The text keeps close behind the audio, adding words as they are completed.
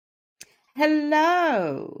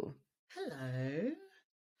Hello. Hello.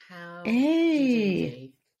 How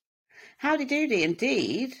Hey. Howdy doody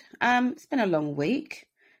indeed. It's been a long week.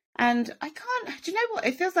 And I can't, do you know what?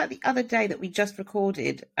 It feels like the other day that we just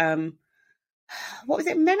recorded, what was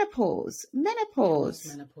it? Menopause. Menopause. It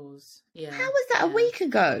was menopause. Yeah. How was that a week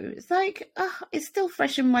ago? It's like, it's still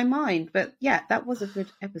fresh in my mind. But yeah, that was a good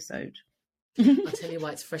episode. I'll tell you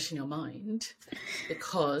why it's fresh in your mind.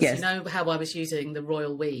 Because Yes. you know how I was using the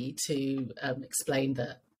royal we to explain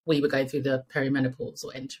that we were going through the perimenopause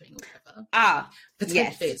or entering or whatever. Potentially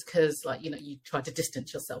yes. it's because, you tried to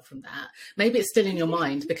distance yourself from that. Maybe it's still in your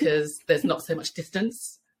mind because there's not so much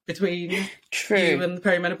distance between you and the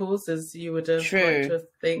perimenopause as you would have liked to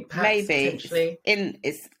think, perhaps. Maybe Potentially.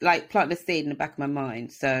 it's like planting a seed in the back of my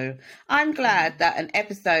mind. So I'm glad that an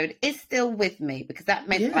episode is still with me because that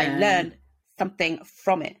meant I learned something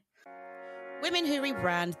from it. Women Who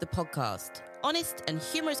Rebrand, the podcast. Honest and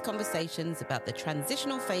humorous conversations about the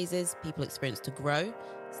transitional phases people experience to grow,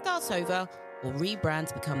 start over, or rebrand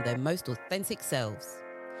to become their most authentic selves.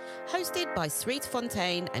 Hosted by Sreet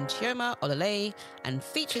Fontaine and Chioma Olole, and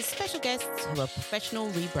features special guests who are professional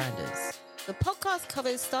rebranders. The podcast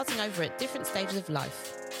covers starting over at different stages of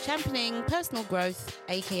life, championing personal growth,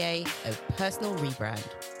 aka a personal rebrand.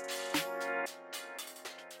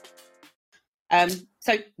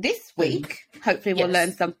 So this week, hopefully we'll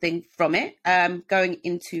learn something from it. Going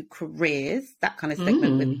into careers, that kind of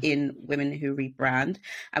segment within Women Who Rebrand.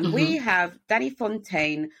 And we have Danny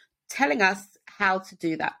Fontaine telling us how to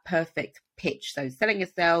do that perfect pitch. So selling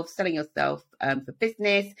yourself for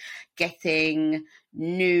business, getting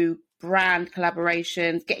new brand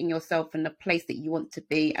collaborations, getting yourself in the place that you want to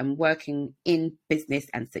be and working in business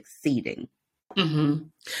and succeeding. I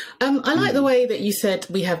like the way that you said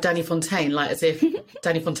we have Danny Fontaine, like as if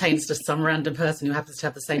Danny Fontaine's just some random person who happens to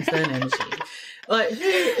have the same surname as you. Like,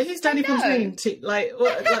 who's Danny Fontaine?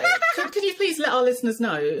 Could you please let our listeners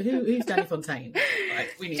know who's Danny Fontaine?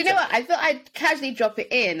 Do you know what? I thought I'd casually drop it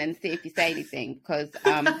in and see if you say anything because,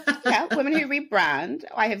 Women Who Rebrand,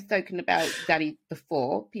 I have spoken about Danny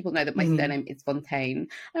before. People know that my surname is Fontaine.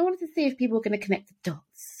 I wanted to see if people were going to connect the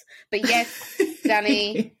dots. But yes,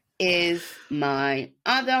 Danny is my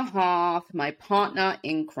other half, my partner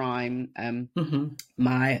in crime,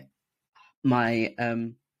 my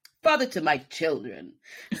father to my children.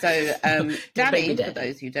 So Danny, for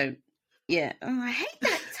those who don't, I hate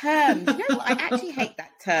that term. You know what? I actually hate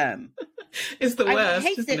that term. It's the worst,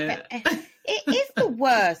 isn't it? It is the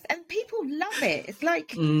worst, and people love it. It's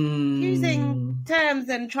like using terms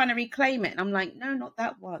and trying to reclaim it, and I'm like, no, not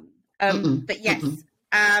that one. But yes,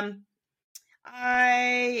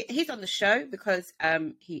 he's on the show because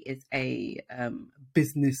he is a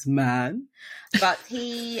businessman, but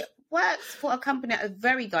he works for a company that is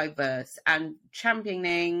very diverse and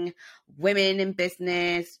championing women in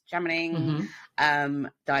business, championing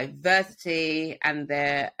diversity, and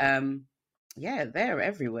they're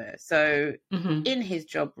everywhere. So in his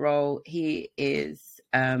job role, he is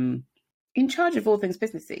in charge of all things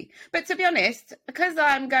businessy. But to be honest, because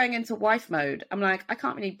I'm going into wife mode, I'm like, I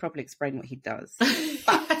can't really properly explain what he does.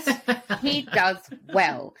 But he does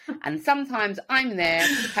well. And sometimes I'm there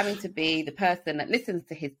having to be the person that listens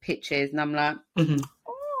to his pitches. And I'm like, let me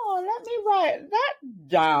write that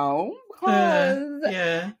down. Because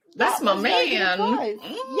that's my man.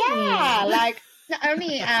 Yeah, like, not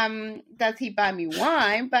only does he buy me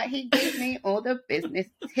wine, but he gives me all the business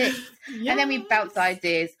tips. Yes. And then we bounce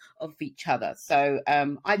ideas off each other. So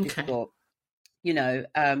I just thought,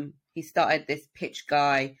 he started this Pitch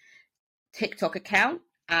Guy TikTok account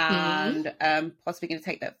and possibly going to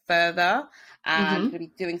take that further and going to be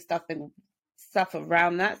doing stuff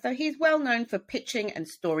around that. So he's well known for pitching and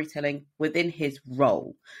storytelling within his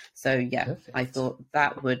role. So perfect. I thought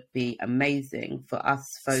that would be amazing for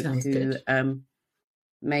us folks who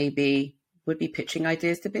maybe would be pitching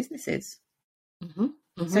ideas to businesses. So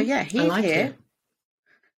he's here. It.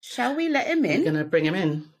 Shall we let him in? We're going to bring him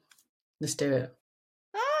in. Let's do it.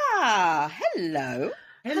 Hello.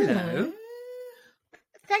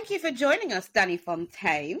 Thank you for joining us, Danny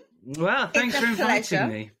Fontaine. Well, thanks for inviting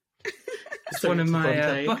me. It's one of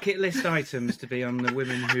my bucket list items to be on the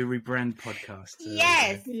Women Who Rebrand podcast.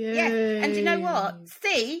 Yes. And you know what?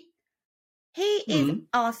 See, he is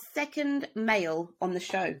our second male on the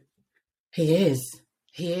show. He is.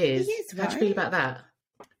 Right? How do you feel about that?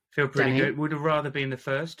 Feel pretty good. Would have rather been the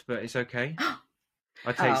first, but it's okay.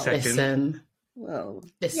 I take second.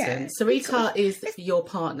 Listen. Sarita is your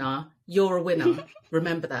partner. You're a winner.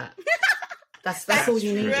 Remember that. That's all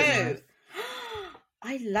you need.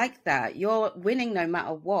 I like that. You're winning no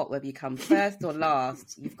matter what, whether you come first or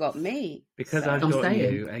last. You've got me. Because I've got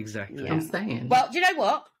you. Exactly. Yeah. I'm saying. Well, do you know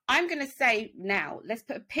what? I'm going to say now, let's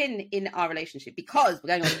put a pin in our relationship because we're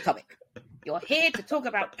going on the topic. You're here to talk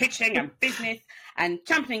about pitching and business and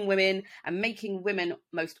championing women and making women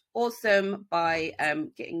most awesome by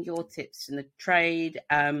getting your tips in the trade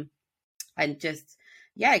and just,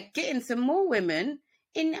 getting some more women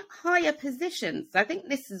in higher positions. I think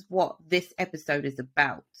this is what this episode is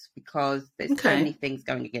about because there's so many things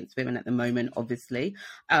going against women at the moment, obviously.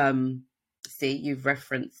 See, you've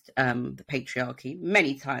referenced the patriarchy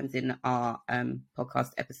many times in our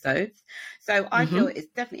podcast episodes. So I feel it's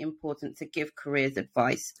definitely important to give careers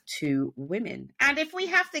advice to women. And if we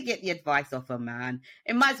have to get the advice off a man,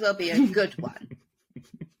 it might as well be a good one.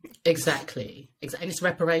 Exactly. And it's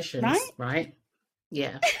reparations, right?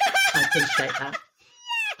 Yeah, I appreciate that.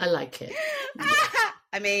 I like it. Yeah.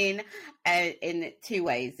 I mean, in two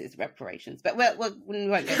ways it's reparations, but we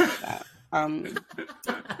won't get into that.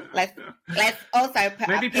 Let's also put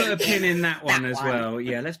a pin in that one as well.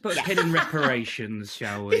 Yeah, let's put a pin in reparations,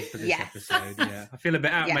 shall we, for this episode? Yeah, I feel a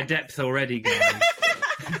bit out of my depth already, guys.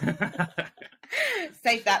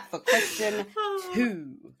 Save that for question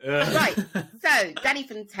 2. Right. So, Danny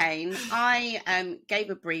Fontaine, I gave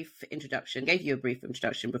you a brief introduction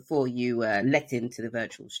before you let into the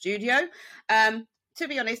virtual studio. To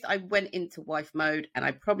be honest, I went into wife mode and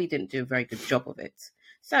I probably didn't do a very good job of it.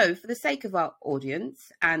 So, for the sake of our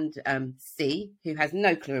audience and C, who has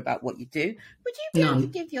no clue about what you do, would you be able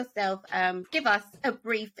to give us a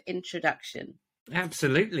brief introduction?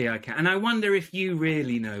 Absolutely, I can. And I wonder if you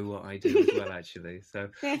really know what I do as well, actually. So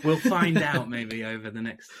we'll find out maybe over the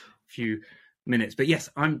next few minutes. But yes,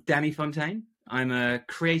 I'm Danny Fontaine. I'm a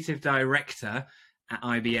creative director at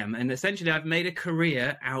IBM. And essentially, I've made a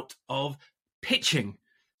career out of pitching.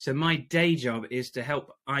 So my day job is to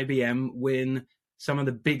help IBM win some of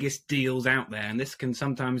the biggest deals out there. And this can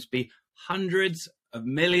sometimes be hundreds of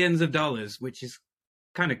millions of dollars, which is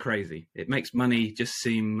kind of crazy. It makes money just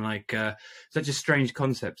seem like such a strange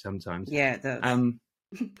concept sometimes. Yeah, it does.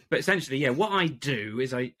 But essentially, what I do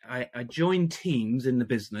is I join teams in the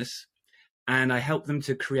business and I help them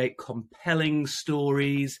to create compelling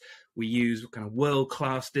stories. We use kind of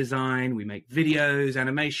world-class design. We make videos,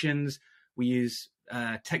 animations. We use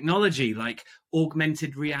technology like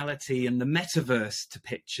augmented reality and the metaverse to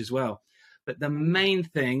pitch as well. But the main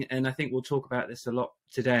thing, and I think we'll talk about this a lot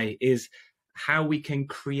today, is how we can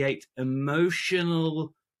create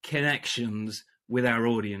emotional connections with our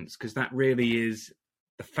audience, because that really is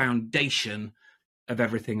the foundation of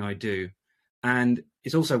everything I do. And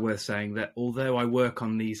it's also worth saying that although I work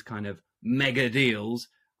on these kind of mega deals,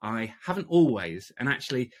 I haven't always. And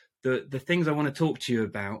actually, the things I want to talk to you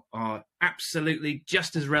about are absolutely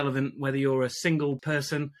just as relevant, whether you're a single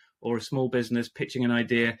person or a small business pitching an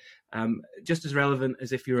idea, just as relevant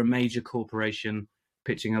as if you're a major corporation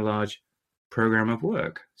pitching a large program of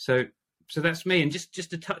work. So that's me. And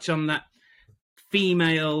just to touch on that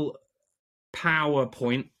female power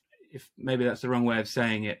point, if maybe that's the wrong way of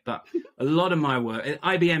saying it, but a lot of my work,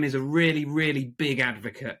 IBM is a really, really big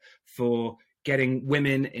advocate for getting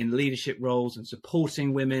women in leadership roles and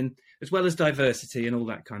supporting women, as well as diversity and all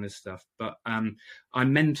that kind of stuff. But I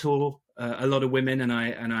mentor a lot of women, and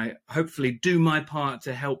I hopefully do my part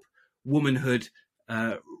to help womanhood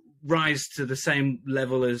rise to the same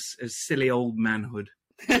level as silly old manhood.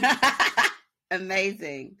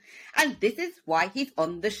 Amazing. And this is why he's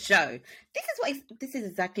on the show. This is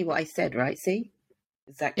exactly what I said, right? See?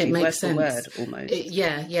 Exactly. It makes sense. Word, almost.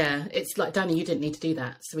 Yeah. It's like, Danny, you didn't need to do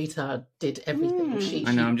that. Sarita did everything.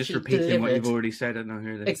 I know, I'm just repeating delivered. What you've already said. I don't know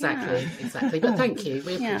who it is. Exactly. But thank you.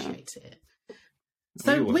 We appreciate it.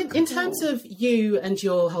 So in terms of you and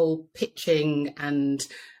your whole pitching and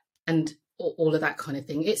all of that kind of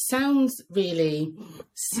thing, it sounds really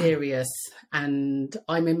serious, and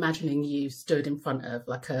I'm imagining you stood in front of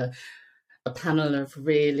like a panel of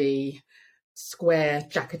really square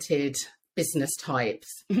jacketed business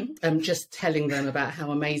types, just telling them about how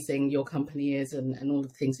amazing your company is and all the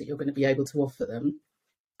things that you're going to be able to offer them.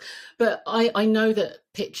 But I know that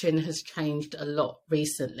pitching has changed a lot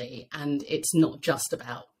recently, and it's not just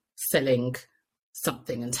about selling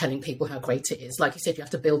something and telling people how great it is. Like you said, you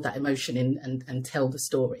have to build that emotion in and tell the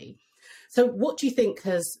story. So what do you think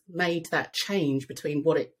has made that change between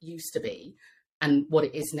what it used to be and what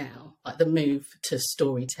it is now, like the move to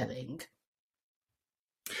storytelling?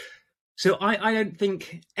 So I don't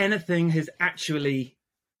think anything has actually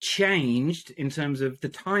changed in terms of the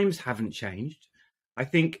times haven't changed. I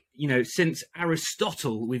think, since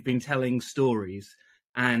Aristotle, we've been telling stories,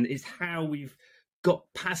 and it's how we've got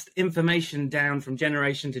passed information down from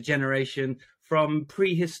generation to generation from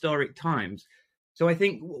prehistoric times. So I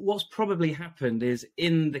think what's probably happened is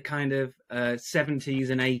in the kind of 70s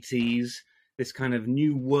and 80s, this kind of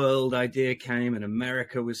new world idea came and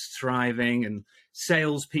America was thriving and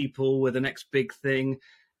salespeople were the next big thing.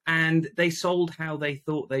 And they sold how they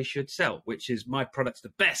thought they should sell, which is my product's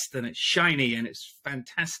the best and it's shiny and it's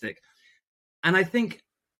fantastic. And I think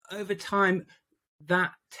over time,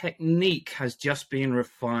 that technique has just been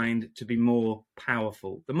refined to be more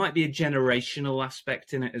powerful. There might be a generational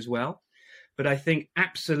aspect in it as well. But I think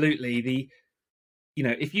absolutely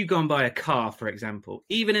if you go and buy a car, for example,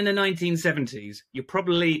 even in the 1970s, you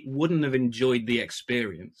probably wouldn't have enjoyed the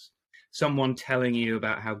experience. Someone telling you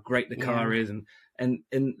about how great the car is and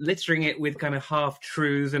littering it with kind of half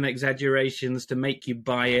truths and exaggerations to make you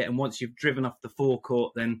buy it. And once you've driven off the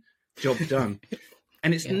forecourt, then job done.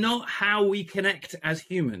 And it's not how we connect as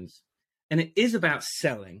humans. And it is about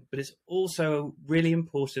selling, but it's also really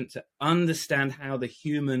important to understand how the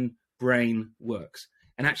human brain works.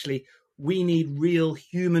 And actually, we need real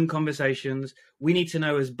human conversations. We need to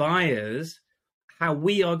know as buyers how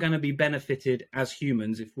we are going to be benefited as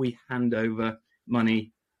humans if we hand over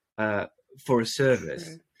money for a service.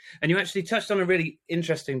 True. And you actually touched on a really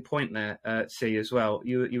interesting point there, C, as well.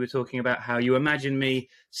 You were talking about how you imagine me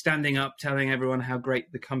standing up telling everyone how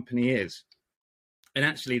great the company is. And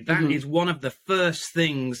actually, that is one of the first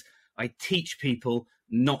things I teach people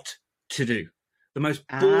not to do. The most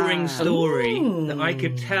boring story that I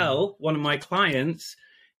could tell one of my clients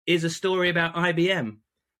is a story about IBM.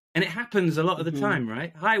 And it happens a lot of the time,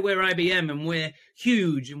 right? Hi, we're IBM and we're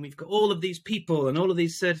huge and we've got all of these people and all of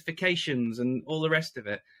these certifications and all the rest of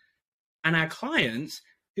it. And our clients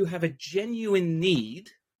who have a genuine need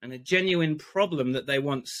and a genuine problem that they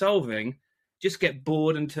want solving just get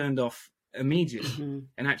bored and turned off immediately.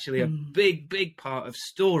 And actually a big part of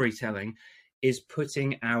storytelling is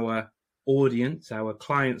putting our audience, our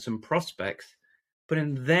clients and prospects,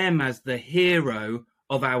 putting them as the hero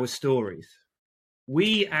of our stories.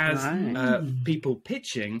 We as people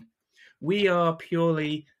pitching, we are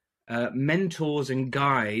purely mentors and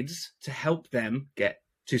guides to help them get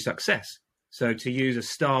to success. So to use a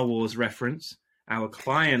Star Wars reference, our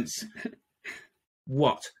clients,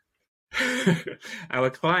 what? Our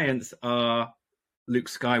clients are Luke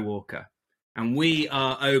Skywalker and we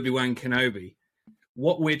are Obi-Wan Kenobi.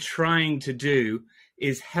 What we're trying to do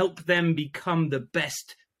is help them become the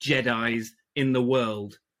best Jedis in the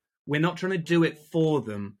world. We're not trying to do it for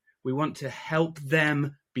them. We want to help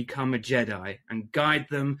them become a Jedi and guide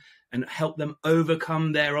them and help them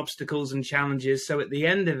overcome their obstacles and challenges. So at the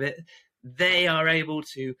end of it, they are able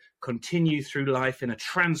to continue through life in a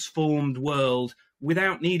transformed world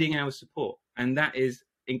without needing our support. And that is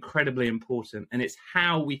incredibly important. And it's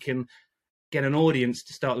how we can get an audience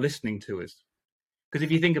to start listening to us. Because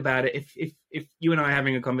if you think about it, if you and I are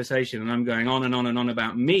having a conversation and I'm going on and on and on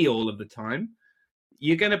about me all of the time,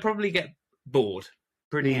 you're going to probably get bored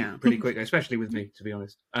pretty quick, especially with me, to be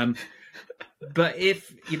honest. But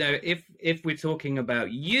if we're talking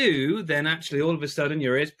about you, then actually all of a sudden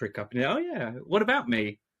your ears prick up and you're, oh yeah, what about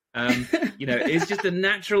me? It's just a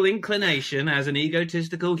natural inclination as an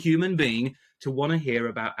egotistical human being to want to hear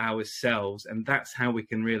about ourselves. And that's how we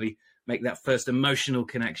can really make that first emotional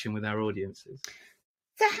connection with our audiences.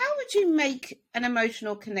 So how would you make an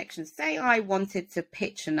emotional connection? Say I wanted to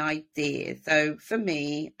pitch an idea. So for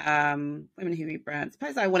me, Women Who Rebrand,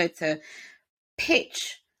 suppose I wanted to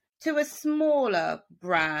pitch to a smaller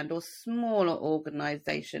brand or smaller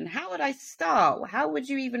organization. How would I start? How would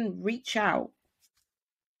you even reach out?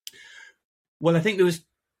 Well, I think there was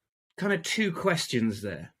kind of two questions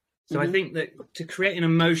there. So I think that to create an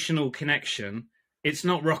emotional connection, it's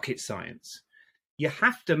not rocket science. You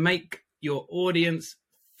have to make your audience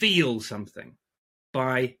feel something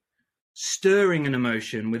by stirring an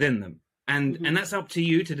emotion within them. And that's up to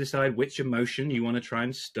you to decide which emotion you want to try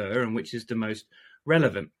and stir and which is the most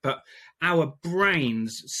relevant. But our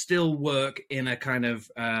brains still work in a kind of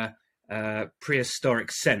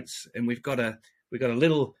prehistoric sense. And we've got a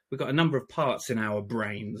number of parts in our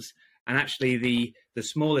brains. And actually the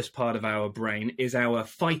smallest part of our brain is our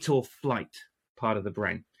fight or flight part of the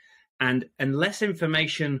brain. And unless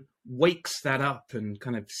information wakes that up and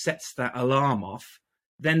kind of sets that alarm off,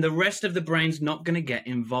 then the rest of the brain's not going to get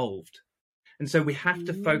involved. And so we have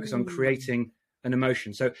to focus on creating an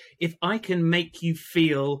emotion. So if I can make you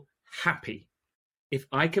feel happy, if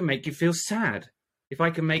I can make you feel sad, if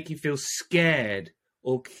I can make you feel scared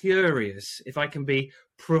or curious, if I can be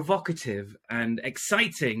provocative and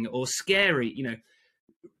exciting or scary,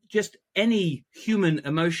 just any human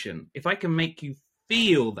emotion, if I can make you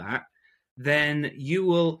feel that, then you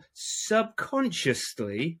will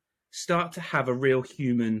subconsciously start to have a real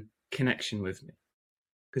human connection with me.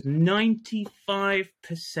 Because 95%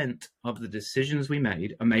 of the decisions we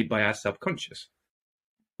made are made by our subconscious,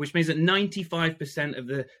 which means that 95% of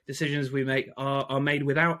the decisions we make are made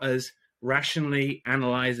without us rationally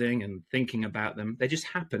analyzing and thinking about them. They just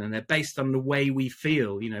happen, and they're based on the way we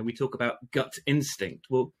feel. You know, we talk about gut instinct.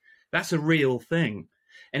 Well, that's a real thing.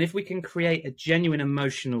 And if we can create a genuine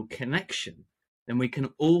emotional connection, then we can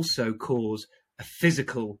also cause a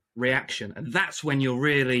physical reaction. And that's when you're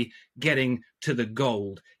really getting to the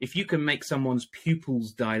gold. If you can make someone's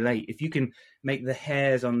pupils dilate, if you can make the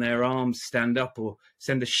hairs on their arms stand up, or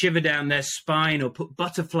send a shiver down their spine, or put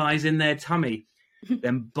butterflies in their tummy,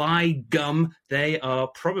 then by gum, they are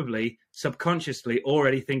probably subconsciously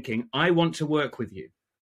already thinking, I want to work with you.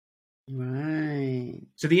 Right.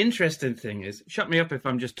 So the interesting thing is, shut me up if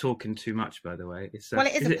I'm just talking too much, by the way. It's, Well,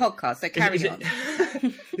 it is a podcast, so carry on.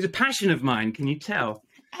 It's a passion of mine, can you tell?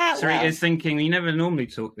 Sarita Well, is thinking, you never normally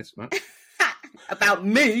talk this much. about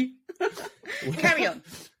me. Carry on.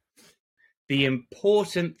 The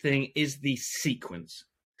important thing is the sequence.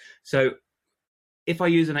 So if I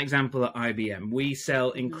use an example at IBM, we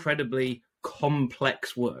sell incredibly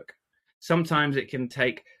complex work. Sometimes it can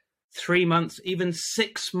take 3 months, even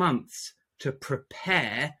 6 months to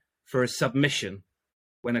prepare for a submission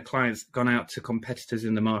when a client's gone out to competitors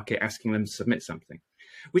in the market asking them to submit something,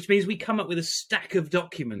 which means we come up with a stack of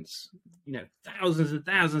documents, you know, thousands and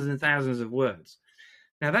thousands and thousands of words.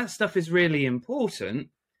 Now that stuff is really important,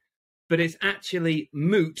 but it's actually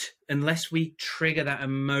moot unless we trigger that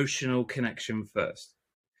emotional connection first.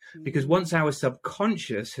 Because once our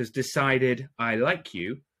subconscious has decided, I like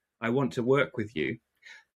you, I want to work with you,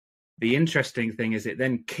 the interesting thing is it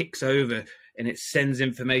then kicks over and it sends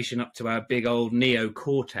information up to our big old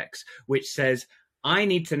neocortex, which says, I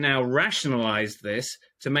need to now rationalize this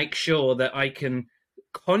to make sure that I can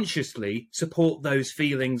consciously support those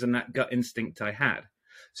feelings and that gut instinct I had.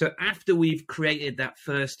 So after we've created that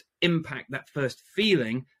first impact, that first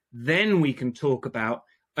feeling, then we can talk about,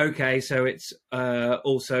 okay, so it's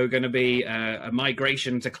also going to be a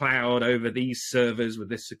migration to cloud over these servers with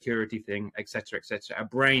this security thing, et cetera, et cetera. Our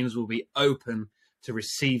brains will be open to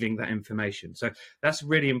receiving that information. So that's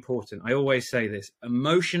really important. I always say this: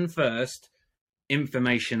 emotion first,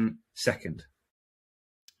 information second.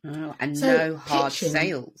 Oh, and So no hard pitching-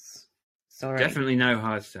 sales. Sorry. Definitely no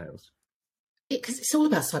hard sales. Because it's all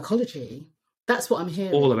about psychology. That's what I'm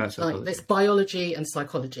hearing. All about psychology. Like, there's biology and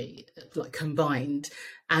psychology, like, combined.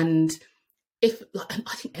 And I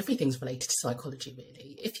think everything's related to psychology,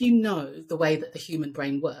 really. If you know the way that the human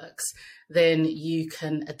brain works, then you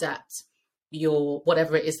can adapt your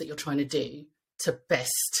whatever it is that you're trying to do to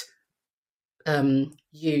best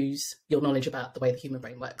use your knowledge about the way the human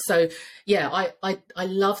brain works. So yeah, I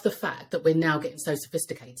love the fact that we're now getting so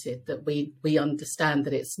sophisticated that we understand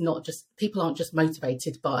that it's not just, people aren't just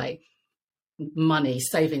motivated by money,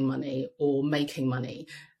 saving money or making money.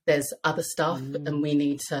 There's other stuff, and we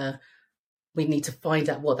need to find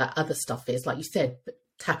out what that other stuff is. Like you said,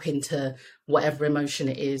 tap into whatever emotion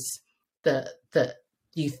it is that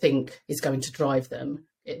you think is going to drive them.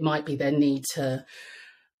 It might be their need to,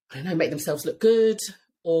 I don't know, make themselves look good,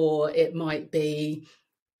 or it might be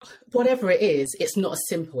whatever it is. It's not as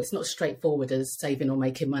simple. It's not as straightforward as saving or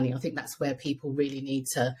making money. I think that's where people really need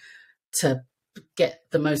to get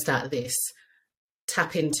the most out of this.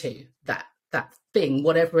 Tap into that thing,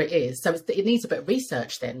 whatever it is. So it needs a bit of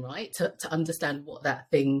research then, right? To understand what that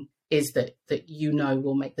thing is that you know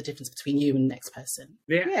will make the difference between you and the next person.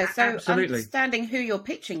 Yeah, so absolutely. understanding who you're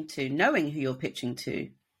pitching to, knowing who you're pitching to.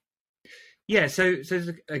 Yeah, so there's,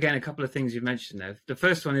 again, a couple of things you mentioned there. The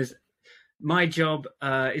first one is my job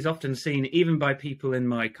is often seen, even by people in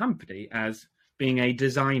my company, as being a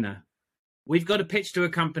designer. We've got to pitch to a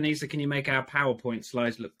company, so can you make our PowerPoint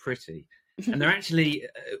slides look pretty? And they're actually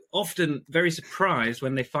often very surprised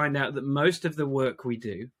when they find out that most of the work we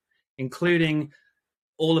do, including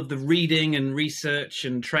all of the reading and research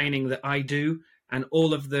and training that I do, and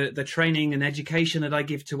all of the training and education that I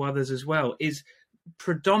give to others as well, is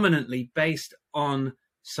predominantly based on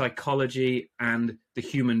psychology and the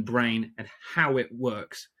human brain and how it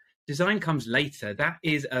works. Design comes later. That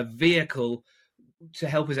is a vehicle to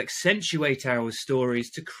help us accentuate our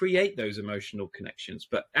stories, to create those emotional connections.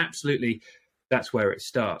 But absolutely, that's where it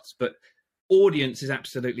starts. But audience is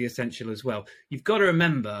absolutely essential as well. You've got to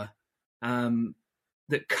remember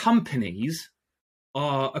that companies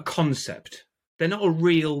are a concept. They're not a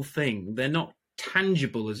real thing. They're not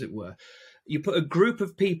tangible, as it were. You put a group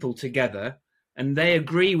of people together and they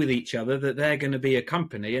agree with each other that they're going to be a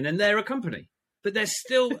company, and then they're a company. but they're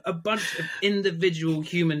still a bunch of individual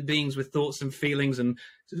human beings with thoughts and feelings and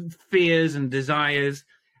fears and desires.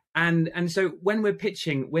 And so when we're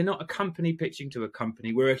pitching, we're not a company pitching to a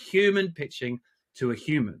company. We're a human pitching to a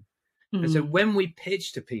human. And so when we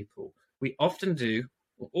pitch to people, we often do,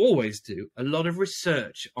 or always do, a lot of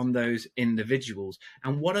research on those individuals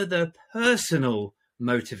and what are the personal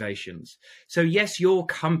motivations. So yes, your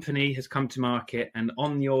company has come to market, and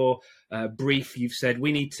on your brief, you've said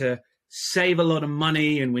we need to save a lot of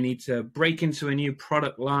money and we need to break into a new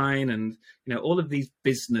product line and, you know, all of these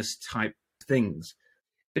business type things.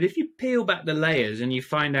 But if you peel back the layers and you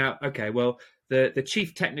find out, okay, well, the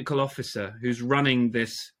chief technical officer who's running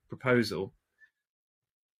this proposal,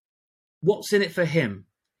 what's in it for him?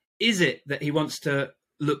 Is it that he wants to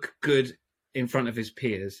look good in front of his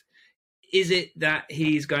peers? Is it that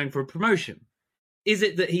he's going for a promotion? Is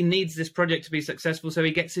it that he needs this project to be successful so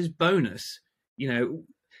he gets his bonus? You know,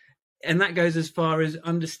 and that goes as far as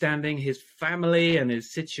understanding his family and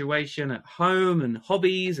his situation at home and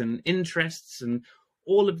hobbies and interests and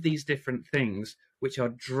all of these different things which are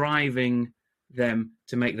driving them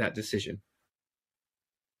to make that decision.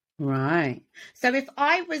 Right. So if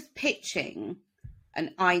I was pitching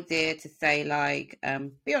an idea to say, like,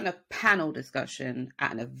 be on a panel discussion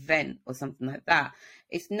at an event or something like that,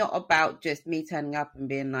 it's not about just me turning up and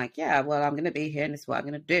being like, yeah, well, I'm going to be here and this is what I'm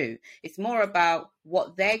going to do. It's more about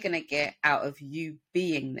what they're going to get out of you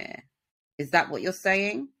being there. Is that what you're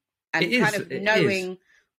saying? And kind of knowing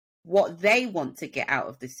what they want to get out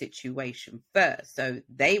of the situation first. So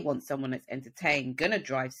they want someone that's entertained, going to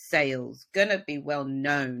drive sales, going to be well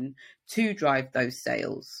known to drive those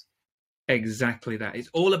sales. Exactly that. It's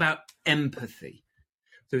all about empathy.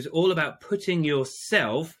 So it's all about putting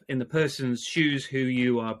yourself in the person's shoes who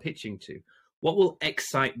you are pitching to. What will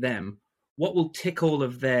excite them? What will tick all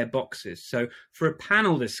of their boxes? So for a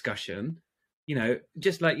panel discussion, you know,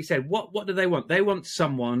 just like you said, what do they want? They want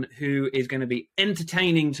someone who is going to be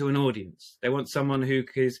entertaining to an audience. They want someone who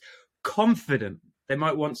is confident. They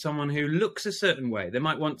might want someone who looks a certain way. They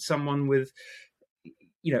might want someone with,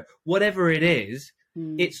 you know, whatever it is.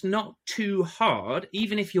 It's not too hard,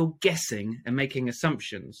 even if you're guessing and making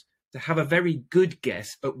assumptions, to have a very good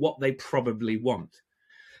guess at what they probably want.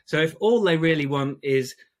 So if all they really want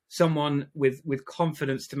is someone with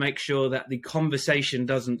confidence to make sure that the conversation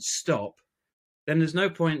doesn't stop, then there's no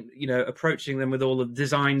point, you know, approaching them with all the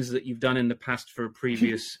designs that you've done in the past for a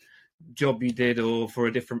previous job you did or for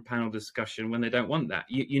a different panel discussion when they don't want that.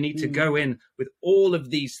 You need to go in with all of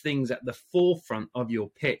these things at the forefront of your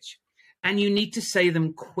pitch. And you need to say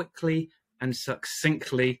them quickly and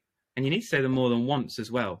succinctly, and you need to say them more than once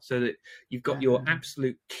as well, so that you've got your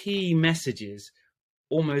absolute key messages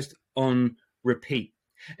almost on repeat.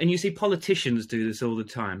 And you see politicians do this all the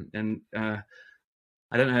time. And I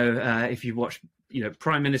don't know if you've watched, you know,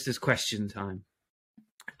 Prime Minister's Question Time.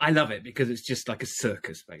 I love it because it's just like a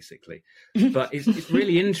circus, basically. But it's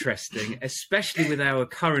really interesting, especially with our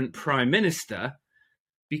current Prime Minister,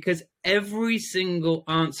 because every single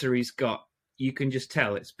answer he's got, you can just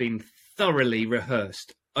tell it's been thoroughly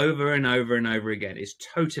rehearsed over and over and over again. It's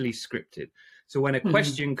totally scripted. So when a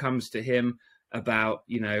question comes to him about,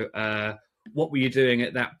 you know, what were you doing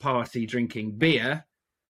at that party drinking beer?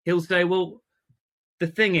 He'll say, well, the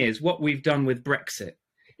thing is, what we've done with Brexit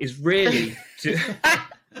is really to...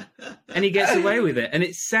 and he gets away with it. And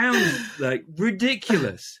it sounds like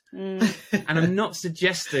ridiculous. And I'm not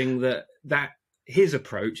suggesting that his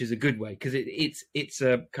approach is a good way, because it's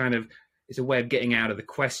a kind of, it's a way of getting out of the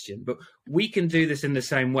question. But we can do this in the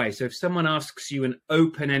same way. So if someone asks you an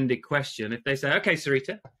open-ended question, if they say, okay,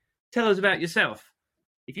 Sarita, tell us about yourself.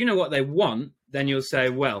 If you know what they want, then you'll say,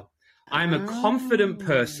 well, I'm a confident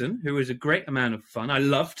person who is a great amount of fun. I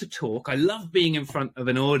love to talk. I love being in front of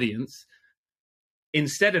an audience.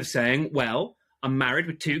 Instead of saying, well, I'm married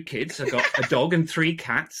with 2 kids. I've got a dog and 3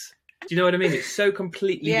 cats. Do you know what I mean? It's so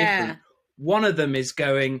completely different. One of them is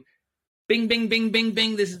going, bing, bing, bing, bing,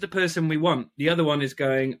 bing. This is the person we want. The other one is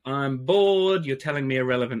going, I'm bored. You're telling me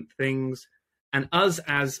irrelevant things. And us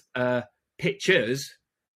as pitchers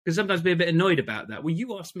can sometimes be a bit annoyed about that. Well,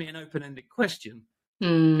 you asked me an open-ended question, but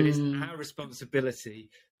it's our responsibility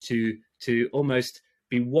to almost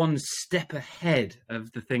be one step ahead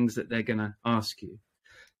of the things that they're going to ask you.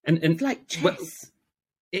 And it's like chess. Well,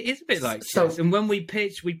 it is a bit like chess. And when we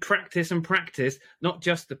pitch, we practice and practice, not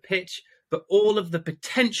just the pitch, but all of the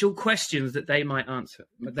potential questions that they might answer,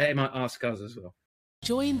 but they might ask us as well.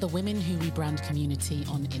 Join the Women Who Rebrand community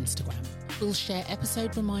on Instagram. We'll share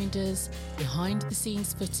episode reminders,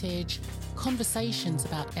 behind-the-scenes footage, conversations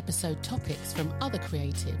about episode topics from other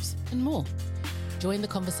creatives, and more. Join the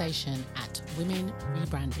conversation at Women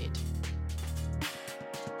Rebranded.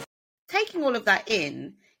 taking all of that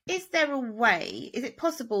in, is there a way, is it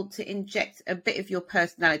possible to inject a bit of your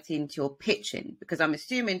personality into your pitching? Because I'm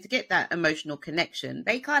assuming to get that emotional connection,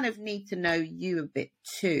 they kind of need to know you a bit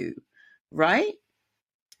too, right?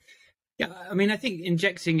 Yeah, I mean, I think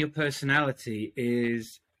injecting your personality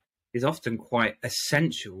is often quite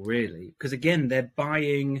essential, really, because again, they're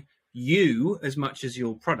buying you as much as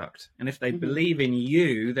your product. And if they believe in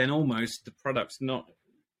you, then almost the product's not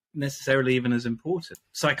necessarily even as important,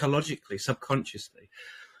 psychologically, subconsciously.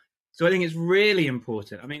 So I think it's really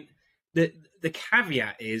important. I mean, the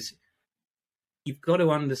caveat is you've got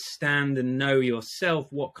to understand and know yourself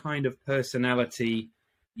what kind of personality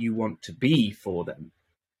you want to be for them.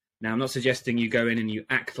 Now, I'm not suggesting you go in and you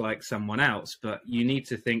act like someone else, but you need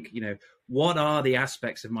to think, what are the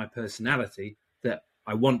aspects of my personality that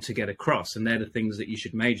I want to get across? And they're the things that you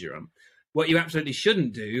should major on. What you absolutely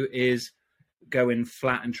shouldn't do is go in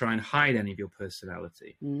flat and try and hide any of your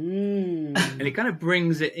personality. And it kind of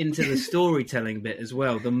brings it into the storytelling bit as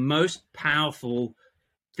well. The most powerful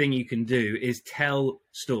thing you can do is tell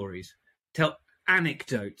stories, tell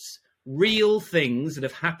anecdotes, real things that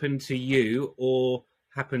have happened to you or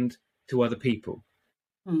happened to other people.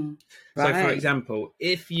 So, for example,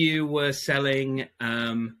 if you were selling,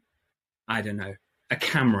 I don't know, a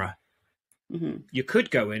camera, you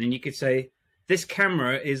could go in and you could say, this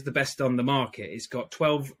camera is the best on the market. It's got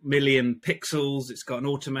 12 million pixels. It's got an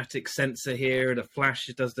automatic sensor here. The flash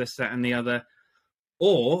does this, that, and the other.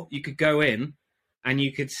 Or you could go in and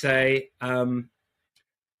you could say,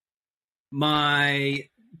 my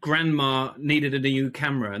grandma needed a new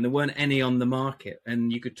camera and there weren't any on the market.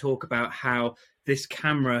 And you could talk about how this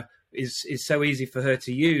camera is so easy for her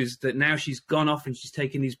to use that now she's gone off and she's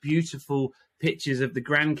taken these beautiful pictures of the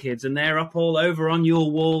grandkids and they're up all over on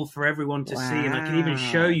your wall for everyone to see. And I can even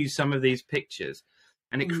show you some of these pictures.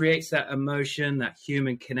 And it creates that emotion, that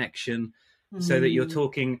human connection, so that you're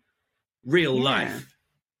talking real life.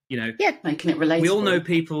 Making it relatable. We all know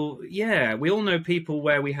people. Yeah, we all know people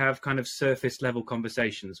where we have kind of surface level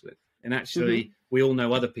conversations with, and actually, we all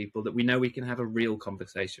know other people that we know we can have a real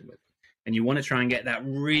conversation with. And you want to try and get that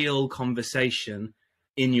real conversation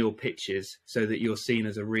in your pitches so that you're seen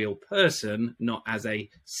as a real person, not as a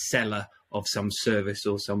seller of some service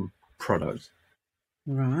or some product.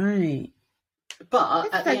 Right.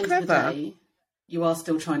 But at the end of the day, you are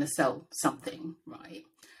still trying to sell something, right?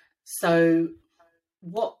 So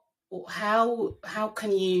how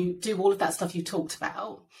can you do all of that stuff you talked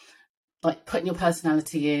about, like putting your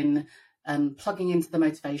personality in, plugging into the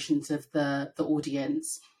motivations of the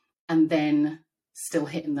audience, and then still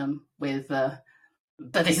hitting them with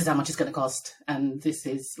but this is how much it's going to cost and this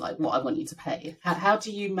is like what I want you to pay? How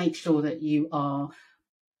do you make sure that you are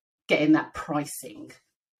getting that pricing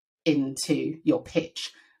into your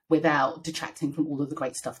pitch without detracting from all of the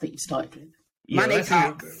great stuff that you've started with? Money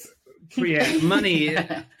talks. Yeah, money.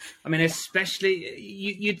 I mean, especially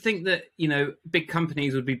you'd think that big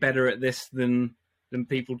companies would be better at this than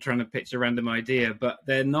people trying to pitch a random idea, but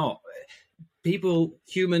they're not.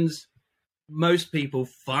 Humans, most people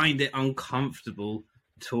find it uncomfortable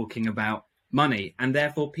talking about money, and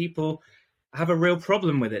therefore people have a real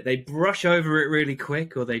problem with it. They brush over it really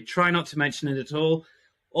quick, or they try not to mention it at all.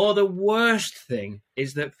 Or the worst thing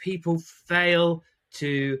is that people fail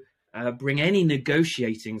to bring any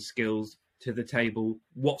negotiating skills to the table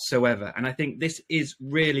whatsoever. And I think this is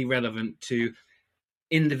really relevant to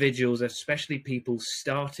individuals, especially people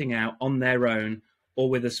starting out on their own or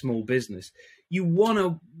with a small business. You want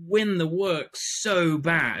to win the work so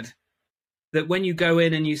bad that when you go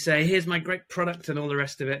in and you say, here's my great product and all the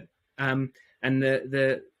rest of it, and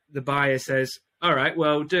the buyer says, all right,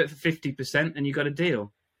 well, do it for 50% and you got a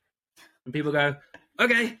deal. And people go,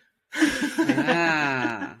 okay.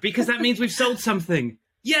 Because that means we've sold something.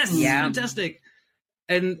 Yes, fantastic.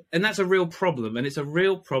 And that's a real problem. And it's a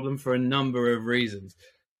real problem for a number of reasons.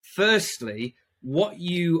 Firstly, what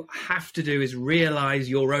you have to do is realize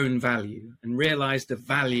your own value and realize the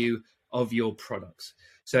value of your products.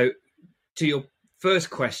 So to your first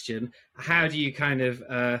question, how do you kind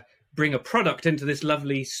of bring a product into this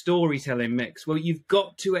lovely storytelling mix? Well, you've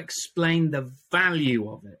got to explain the value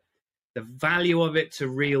of it to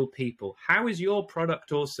real people. How is your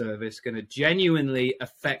product or service going to genuinely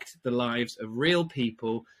affect the lives of real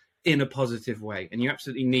people in a positive way? And you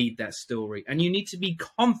absolutely need that story. And you need to be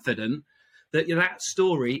confident that that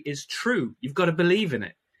story is true. You've got to believe in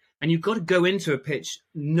it. And you've got to go into a pitch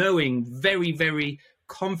knowing very, very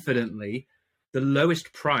confidently the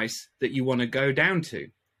lowest price that you want to go down to,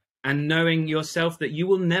 and knowing yourself that you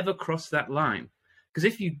will never cross that line. Because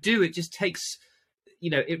if you do, it just takes,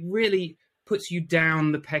 it really puts you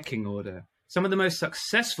down the pecking order. Some of the most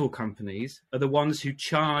successful companies are the ones who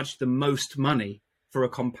charge the most money for a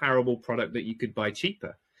comparable product that you could buy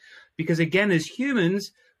cheaper. Because again, as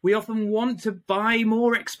humans, we often want to buy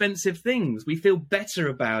more expensive things. We feel better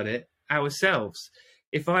about it ourselves.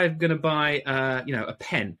 If I'm going to buy, a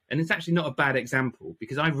pen, and it's actually not a bad example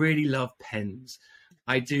because I really love pens.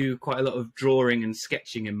 I do quite a lot of drawing and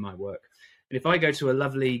sketching in my work. And if I go to a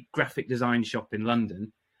lovely graphic design shop in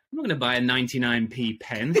London, I'm not going to buy a 99p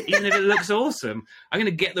pen, even if it looks awesome. I'm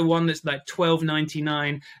going to get the one that's like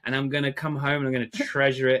 $12.99, and I'm going to come home and I'm going to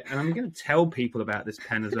treasure it, and I'm going to tell people about this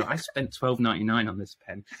pen as well. I spent $12.99 on this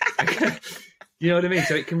pen. You know what I mean?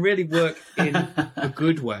 So it can really work in a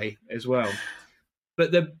good way as well.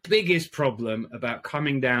 But the biggest problem about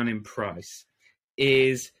coming down in price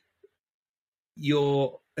is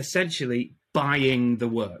you're essentially buying the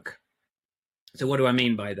work. So what do I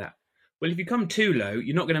mean by that? Well, if you come too low,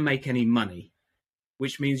 you're not going to make any money,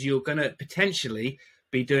 which means you're going to potentially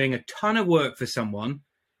be doing a ton of work for someone,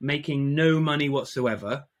 making no money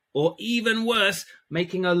whatsoever, or even worse,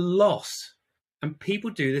 making a loss. And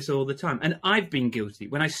people do this all the time. And I've been guilty.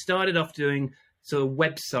 When I started off doing sort of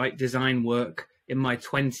website design work in my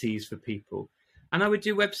 20s for people, and I would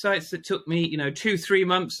do websites that took me, 2-3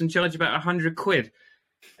 months and charge about 100 quid.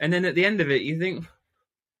 And then at the end of it, you think,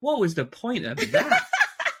 what was the point of that?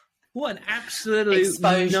 What an absolute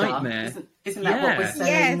exposure. Nightmare. Isn't that what we're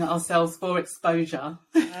selling ourselves for? Exposure.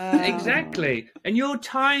 Exactly. And your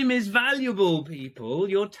time is valuable, people.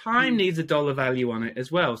 Your time needs a dollar value on it as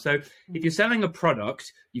well. So if you're selling a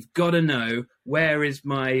product, you've got to know, where is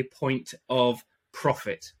my point of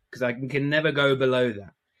profit? Because I can never go below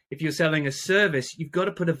that. If you're selling a service, you've got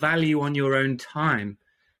to put a value on your own time.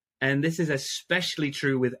 And this is especially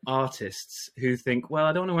true with artists who think, well,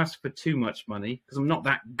 I don't want to ask for too much money because I'm not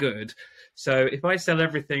that good. So if I sell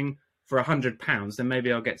everything for £100, then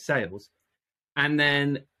maybe I'll get sales. And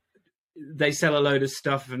then they sell a load of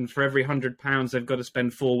stuff, and for every £100, they've got to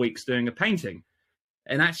spend 4 weeks doing a painting.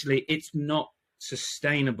 And actually, it's not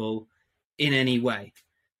sustainable in any way.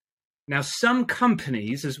 Now, some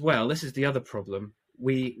companies as well, this is the other problem.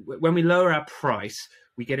 When we lower our price,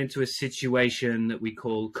 we get into a situation that we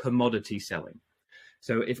call commodity selling.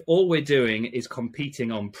 So if all we're doing is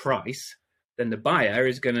competing on price, then the buyer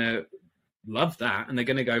is going to love that, and they're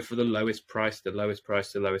going to go for the lowest price, the lowest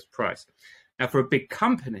price, the lowest price. Now, for a big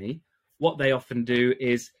company, what they often do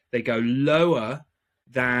is they go lower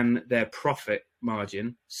than their profit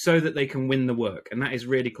margin so that they can win the work. And that is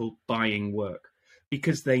really called buying work,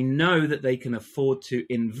 because they know that they can afford to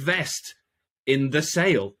invest in the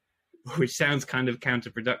sale, which sounds kind of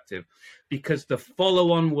counterproductive, because the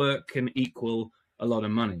follow-on work can equal a lot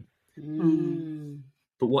of money.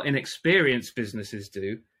 But what inexperienced businesses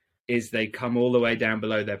do is they come all the way down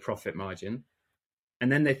below their profit margin,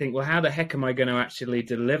 and then they think, well, how the heck am I going to actually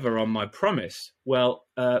deliver on my promise? Well,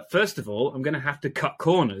 first of all, I'm going to have to cut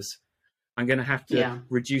corners. I'm going to have to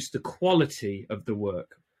reduce the quality of the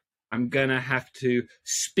work. I'm going to have to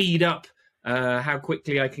speed up how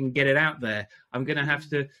quickly I can get it out there. I'm going to have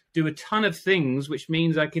to do a ton of things, which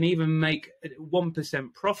means I can even make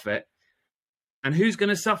 1% profit. And who's going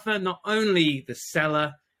to suffer? Not only the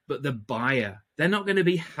seller, but the buyer. They're not going to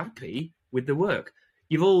be happy with the work.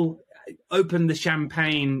 You've all opened the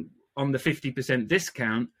champagne on the 50%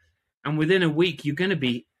 discount, and within a week, you're going to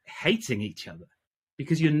be hating each other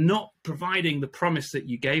because you're not providing the promise that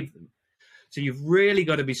you gave them. So you've really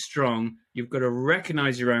got to be strong. You've got to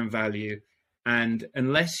recognize your own value. And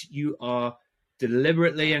unless you are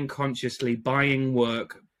deliberately and consciously buying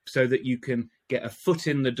work so that you can get a foot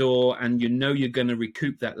in the door and you know you're going to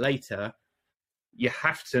recoup that later, you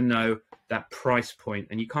have to know that price point,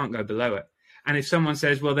 and you can't go below it. And if someone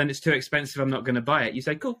says, well, then it's too expensive, I'm not going to buy it, you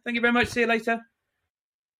say, cool, thank you very much, see you later.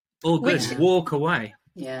 All good, walk away.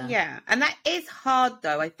 Yeah. And that is hard,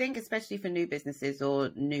 though. I think especially for new businesses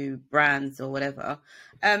or new brands or whatever,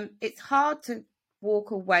 it's hard to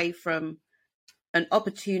walk away from an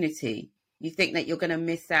opportunity. You think that you're going to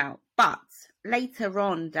miss out, but later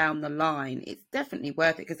on down the line, it's definitely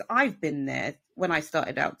worth it, because I've been there when I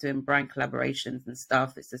started out doing brand collaborations and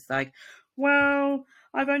stuff. It's just like, well,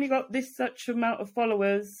 I've only got this such amount of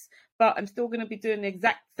followers, but I'm still going to be doing the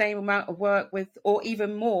exact same amount of work with, or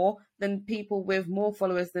even more than people with more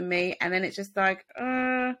followers than me. And then it's just like,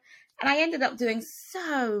 and I ended up doing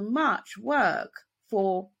so much work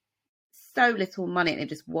for so little money, and it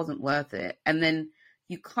just wasn't worth it. And then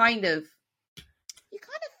you kind of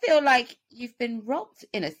feel like you've been robbed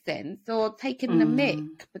in a sense, or taken the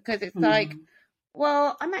mick, because it's like,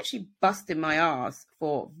 well, I'm actually busting my ass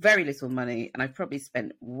for very little money, and I've probably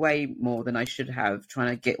spent way more than I should have trying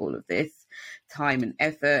to get all of this time and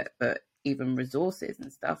effort. But even resources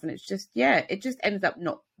and stuff. And it's just, it just ends up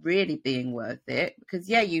not really being worth it because,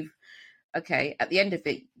 at the end of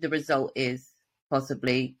it, the result is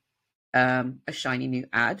possibly a shiny new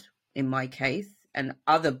ad in my case, and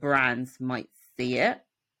other brands might see it.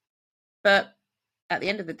 But at the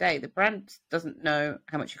end of the day, the brand doesn't know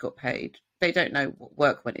how much you got paid. They don't know what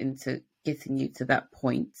work went into getting you to that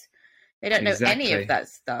point. They don't know any of that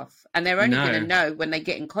stuff. And they're only going to know when they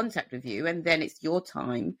get in contact with you. And then it's your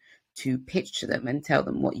time to pitch to them and tell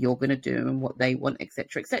them what you're going to do and what they want,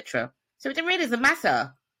 etc., etc. So it really doesn't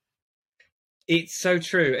matter. It's so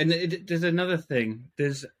true. And there's another thing.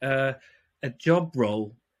 There's a job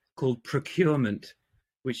role called procurement,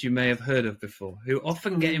 which you may have heard of before, who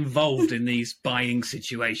often get involved in these buying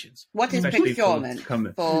situations. What is procurement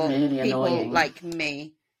for really people annoying. like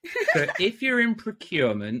me? So if you're in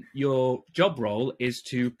procurement, your job role is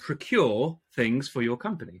to procure things for your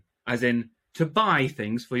company, as in to buy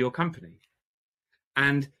things for your company.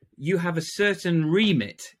 And you have a certain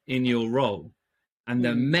remit in your role. And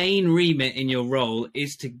the main remit in your role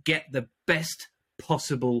is to get the best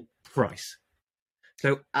possible price.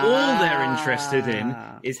 So all they're interested in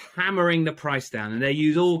is hammering the price down. And they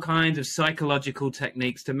use all kinds of psychological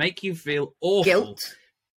techniques to make you feel awful. Guilt.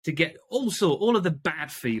 To get all of the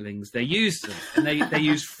bad feelings. They use them. And they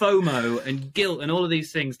use FOMO and guilt and all of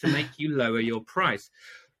these things to make you lower your price.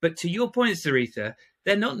 But to your point, Sarita,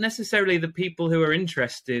 they're not necessarily the people who are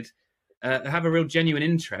interested, have a real genuine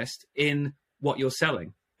interest in what you're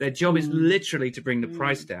selling. Their job is literally to bring the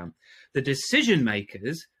price down. The decision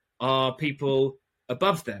makers are people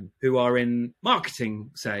above them who are in marketing,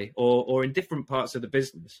 say, or in different parts of the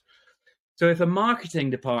business. So if a marketing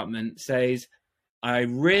department says, I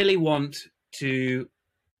really want to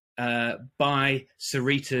buy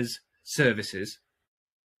Sarita's services,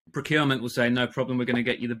 procurement will say, no problem, we're going to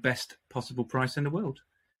get you the best possible price in the world.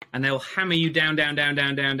 And they'll hammer you down, and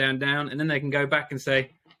then they can go back and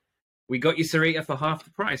say, we got you Sarita for half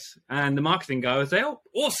the price. And the marketing guy will say, oh,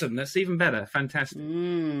 awesome, that's even better, fantastic.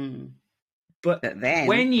 But then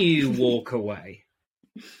when you walk away,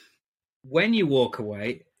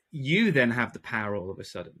 you then have the power all of a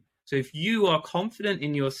sudden. So if you are confident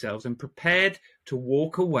in yourselves and prepared to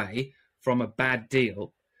walk away from a bad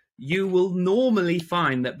deal, you will normally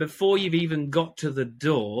find that before you've even got to the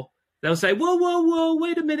door, they'll say, whoa,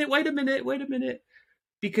 wait a minute.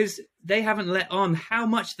 Because they haven't let on how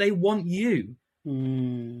much they want you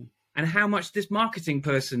and how much this marketing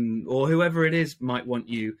person or whoever it is might want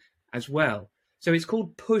you as well. So it's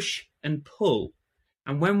called push and pull.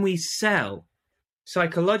 And when we sell,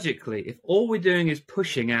 psychologically, if all we're doing is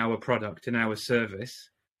pushing our product and our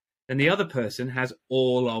service, then the other person has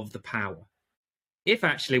all of the power. If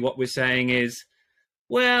actually what we're saying is,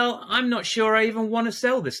 well, I'm not sure I even want to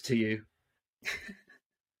sell this to you.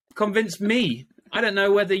 Convince me. I don't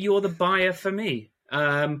know whether you're the buyer for me.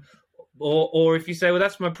 Or if you say, well,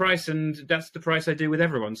 that's my price and that's the price I do with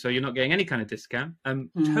everyone, so you're not getting any kind of discount.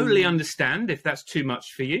 Totally understand if that's too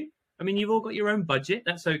much for you. I mean, you've all got your own budget.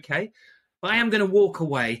 That's okay. But I am going to walk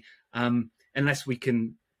away unless we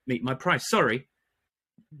can meet my price. Sorry.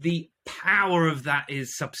 The power of that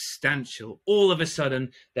is substantial. All of a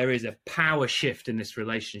sudden, there is a power shift in this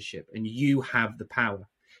relationship, and you have the power.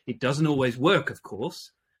 It doesn't always work, of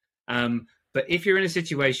course. But if you're in a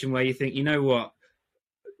situation where you think, you know what,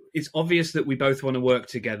 it's obvious that we both want to work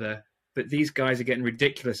together, but these guys are getting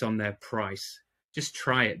ridiculous on their price. Just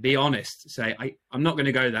try it. Be honest. Say, I'm not going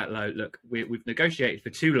to go that low. Look, we've negotiated for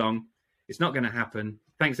too long. It's not going to happen.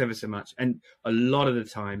 Thanks ever so much. And a lot of the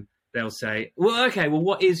time they'll say, well, okay, well,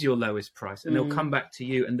 what is your lowest price? And they'll come back to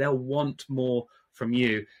you and they'll want more from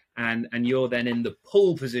you. And you're then in the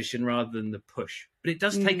pull position rather than the push. But it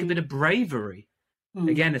does take a bit of bravery.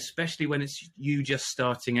 Again, especially when it's you just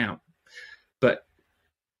starting out. But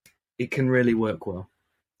it can really work well.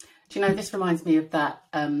 Do you know, this reminds me of that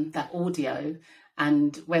audio.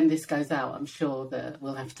 And when this goes out, I'm sure that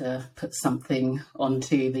we'll have to put something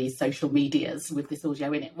onto the social medias with this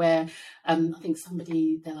audio in it, where I think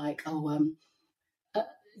they're like,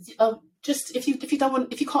 just if you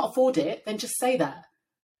can't afford it, then just say that.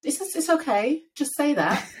 It's okay. Just say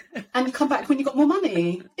that and come back when you've got more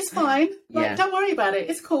money. It's fine. Don't worry about it.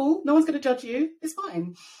 It's cool. No one's going to judge you. It's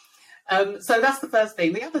fine. So that's the first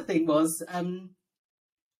thing. The other thing was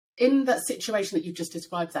in that situation that you've just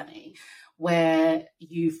described, Danny, where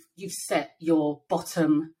you've set your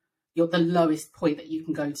bottom, the lowest point that you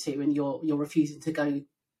can go to, and you're refusing to go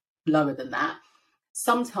lower than that.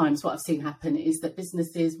 Sometimes what I've seen happen is that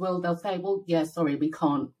businesses they'll say, well, yeah, sorry, we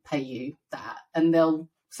can't pay you that, and they'll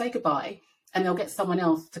say goodbye, and they'll get someone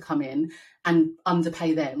else to come in and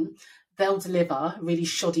underpay them. they'll deliver a really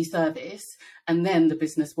shoddy service, and then the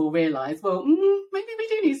business will realise, well, maybe we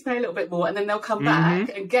do need to pay a little bit more, and then they'll come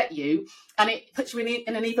back and get you, and it puts you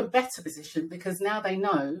in an even better position, because now they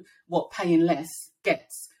know what paying less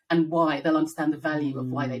gets and why. They'll understand the value of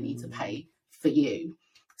why they need to pay for you.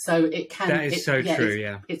 So it can. That is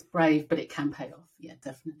true. It's brave, but it can pay off. Yeah,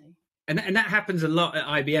 definitely. And that happens a lot at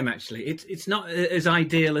IBM. Actually, it's not as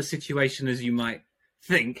ideal a situation as you might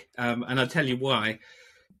think, and I'll tell you why.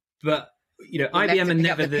 But IBM are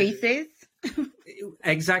never the pieces.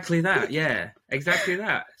 Exactly that. Yeah, exactly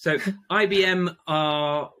that. So IBM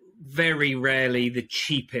are very rarely the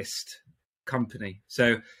cheapest company.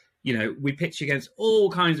 So we pitch against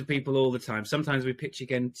all kinds of people all the time. Sometimes we pitch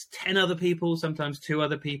against 10 other people, sometimes 2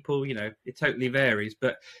 other people. It totally varies,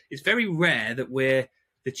 but it's very rare that we're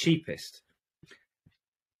the cheapest.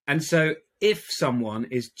 And so if someone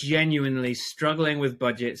is genuinely struggling with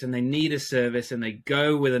budgets and they need a service and they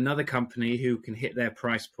go with another company who can hit their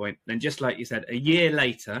price point, then just like you said, a year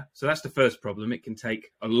later, so that's the first problem. It can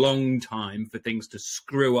take a long time for things to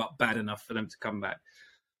screw up bad enough for them to come back,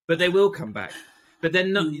 but they will come back. But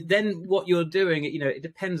then what you're doing, it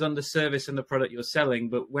depends on the service and the product you're selling.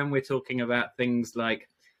 But when we're talking about things like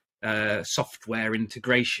software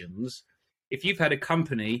integrations, if you've had a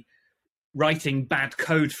company writing bad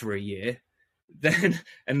code for a year,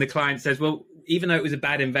 and the client says, well, even though it was a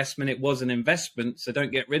bad investment, it was an investment, so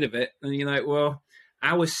don't get rid of it. And you're like, well,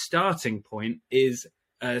 our starting point is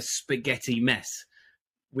a spaghetti mess,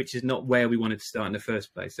 which is not where we wanted to start in the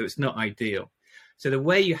first place. So it's not ideal. So the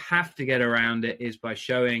way you have to get around it is by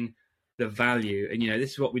showing the value. And,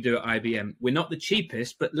 this is what we do at IBM. We're not the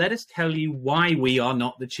cheapest, but let us tell you why we are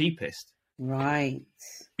not the cheapest. Right.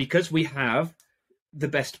 Because we have the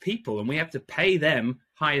best people and we have to pay them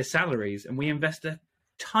higher salaries, and we invest a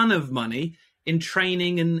ton of money in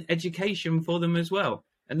training and education for them as well.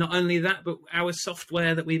 And not only that, but our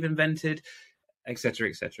software that we've invented, et cetera,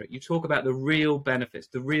 et cetera. You talk about the real benefits,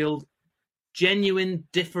 the real genuine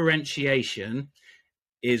differentiation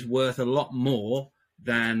is worth a lot more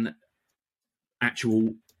than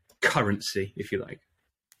actual currency, if you like.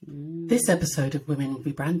 This episode of Women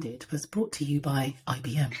Rebranded was brought to you by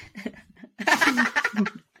IBM.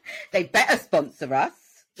 They better sponsor us.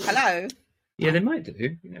 Hello. Yeah, they might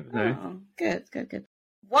do. You never know. Oh, good.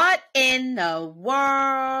 What in the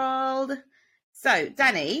world? So,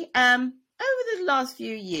 Danny, over the last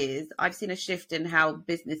few years, I've seen a shift in how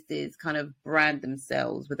businesses kind of brand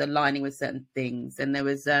themselves with aligning with certain things. And there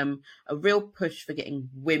was a real push for getting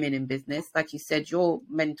women in business. Like you said, you're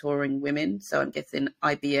mentoring women. So I'm guessing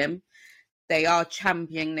IBM, they are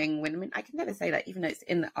championing women. I can never say that, even though it's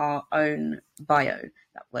in our own bio,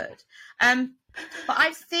 that word. But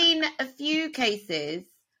I've seen a few cases,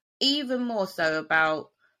 even more so,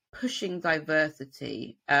 about pushing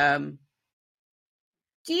diversity.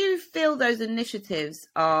 Do you feel those initiatives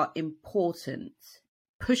are important?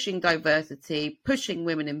 Pushing diversity, pushing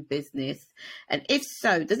women in business? And if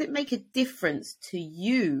so, does it make a difference to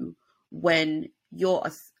you when you're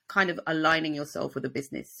kind of aligning yourself with a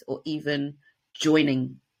business or even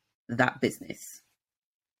joining that business?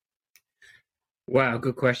 Wow,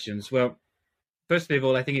 good questions. Well, firstly of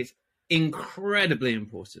all, I think it's incredibly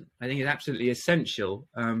important. I think it's absolutely essential,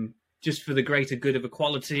 just for the greater good of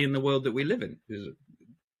equality in the world that we live in. There's a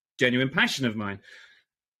genuine passion of mine.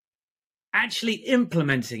 Actually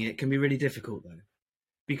implementing it can be really difficult, though,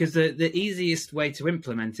 because the easiest way to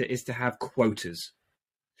implement it is to have quotas.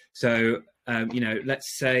 So,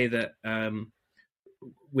 let's say that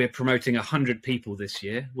we're promoting 100 people this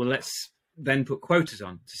year. Well, let's then put quotas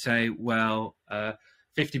on to say, well,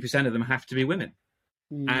 50% of them have to be women.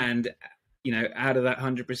 And, out of that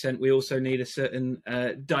 100%, we also need a certain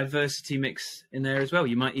diversity mix in there as well.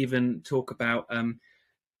 You might even talk about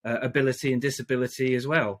ability and disability as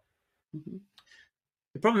well. Mm-hmm.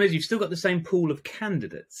 The problem is you've still got the same pool of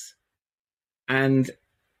candidates. And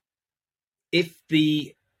if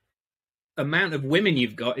the amount of women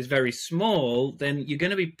you've got is very small, then you're going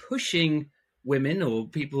to be pushing women or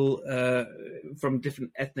people from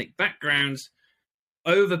different ethnic backgrounds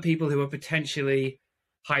over people who are potentially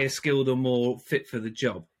higher skilled or more fit for the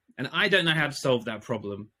job. And I don't know how to solve that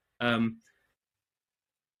problem.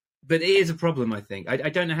 But it is a problem, I think. I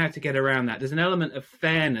don't know how to get around that. There's an element of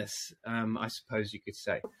fairness, I suppose you could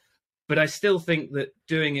say. But I still think that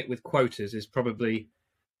doing it with quotas is probably,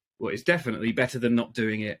 well, it's definitely better than not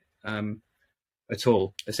doing it at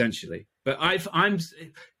all, essentially. But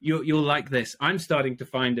you're like this. I'm starting to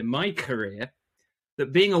find in my career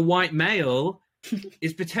that being a white male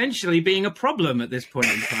is potentially being a problem at this point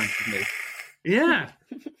in time for me. Yeah.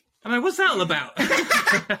 I mean, what's that all about?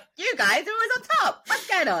 You guys are always on top. What's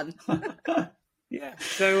going on? Yeah.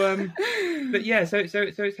 So, but yeah, so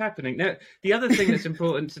it's happening. Now, the other thing that's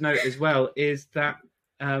important to note as well is that,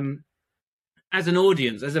 as an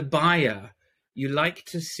audience, as a buyer, you like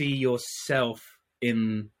to see yourself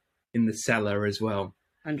in the seller as well.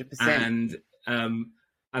 100%.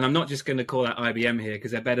 And I'm not just going to call out IBM here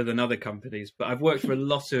because they're better than other companies, but I've worked for a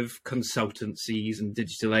lot of consultancies and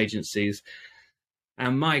digital agencies.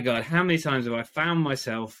 And my God, how many times have I found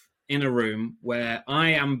myself in a room where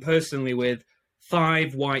I am personally with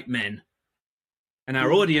 5 white men, and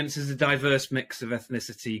our audience is a diverse mix of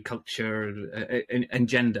ethnicity, culture, and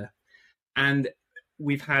gender. And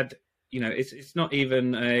we've had, it's not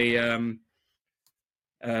even a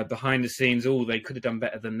behind the scenes, they could have done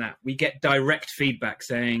better than that. We get direct feedback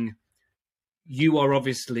saying, you are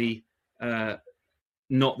obviously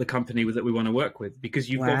not the company that we want to work with because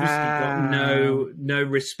you've obviously got no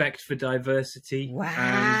respect for diversity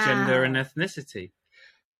and gender and ethnicity.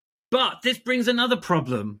 But this brings another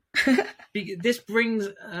problem. This brings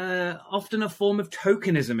often a form of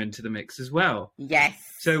tokenism into the mix as well. Yes.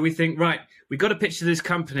 So we think, right, we've got to pitch to this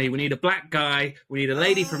company. We need a black guy. We need a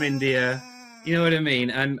lady from India. You know what I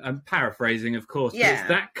mean? And I'm paraphrasing, of course. Yeah. But it's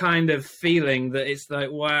that kind of feeling that it's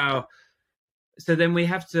like, wow. So then we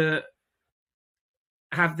have to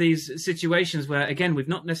have these situations where, again, we've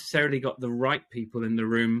not necessarily got the right people in the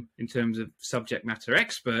room in terms of subject matter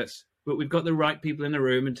experts, but we've got the right people in the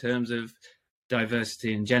room in terms of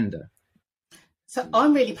diversity and gender. So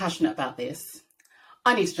I'm really passionate about this.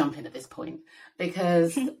 I need to jump in at this point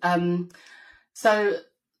because so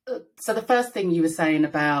the first thing you were saying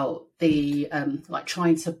about the like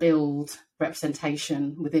trying to build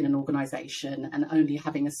representation within an organisation and only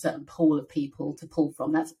having a certain pool of people to pull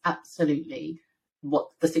from, that's absolutely what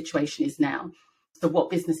the situation is now. So what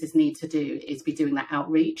businesses need to do is be doing that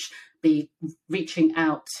outreach, be reaching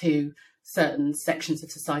out to certain sections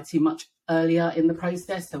of society much earlier in the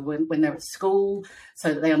process, so when they're at school,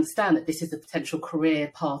 so that they understand that this is a potential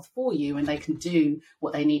career path for you and they can do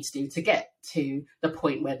what they need to do to get to the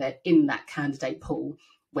point where they're in that candidate pool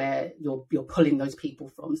where you're pulling those people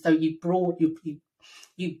from. So you broaden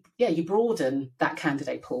that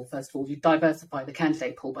candidate pool. First of all, you diversify the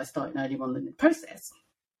candidate pool by starting earlier on in the process.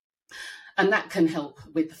 And that can help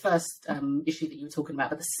with the first issue that you were talking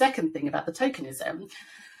about. But the second thing about the tokenism,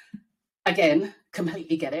 again,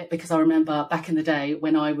 completely get it, because I remember back in the day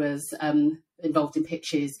when I was involved in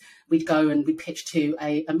pitches, we'd go and we'd pitch to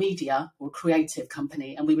a media or a creative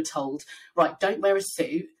company, and we were told, right, don't wear a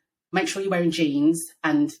suit, make sure you're wearing jeans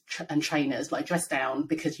and trainers, like dress down,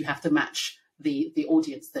 because you have to match the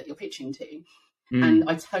audience that you're pitching to. And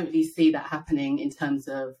I totally see that happening in terms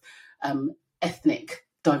of ethnic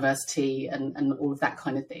diversity and all of that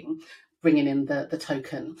kind of thing, bringing in the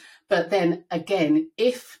token. But then again,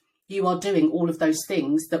 if you are doing all of those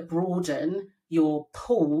things that broaden your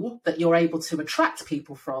pool that you're able to attract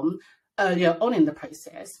people from earlier on in the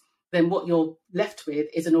process, then what you're left with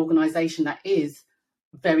is an organisation that is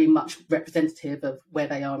very much representative of where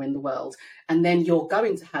they are in the world. And then you're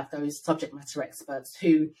going to have those subject matter experts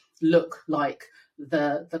who look like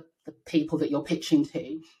the people that you're pitching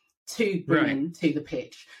to bring in to the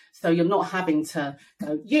pitch. So you're not having to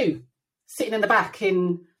go, you sitting in the back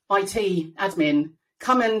in IT admin,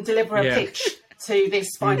 come and deliver a pitch to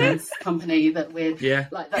this finance company that we're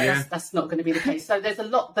like that. That's not going to be the case. So there's a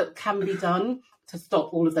lot that can be done to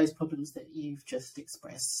stop all of those problems that you've just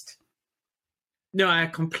expressed. No, I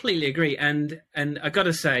completely agree. And I got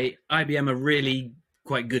to say, IBM are really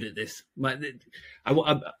quite good at this.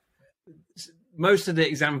 Most of the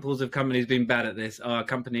examples of companies being bad at this are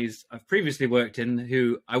companies I've previously worked in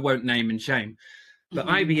who I won't name and shame. But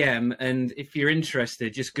IBM, and if you're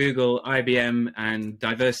interested, just Google IBM and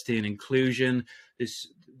diversity and inclusion. There's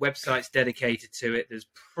websites dedicated to it. There's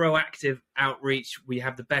proactive outreach. We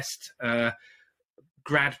have the best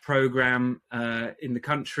grad program in the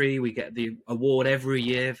country. We get the award every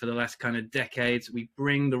year for the last kind of decades. We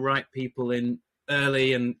bring the right people in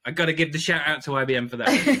early, and I got to give the shout out to IBM for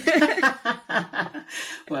that.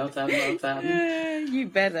 Well done. You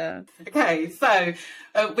better. Okay, so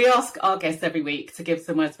we ask our guests every week to give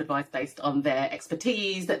some words of advice based on their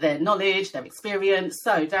expertise, their knowledge, their experience.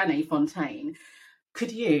 So, Danny Fontaine,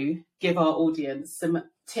 could you give our audience some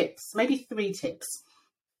tips, maybe 3 tips,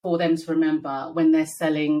 for them to remember when they're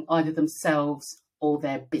selling either themselves or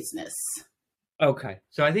their business? Okay,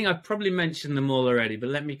 so I think I've probably mentioned them all already, but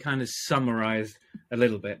let me kind of summarize a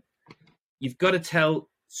little bit. You've got to tell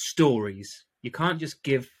stories. You can't just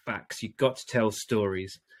give facts. You've got to tell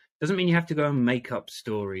stories. Doesn't mean you have to go and make up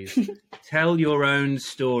stories. Tell your own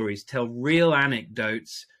stories. Tell real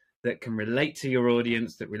anecdotes that can relate to your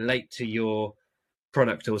audience, that relate to your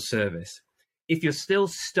product or service. If you're still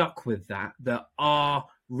stuck with that, there are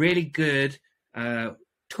really good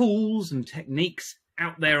tools and techniques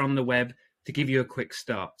out there on the web to give you a quick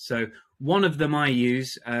start. So one of them I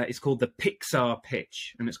use is called the Pixar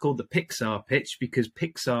pitch. And it's called the Pixar pitch because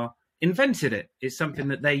Pixar invented it. It's something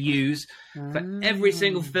that they use for every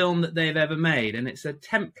single film that they've ever made. And it's a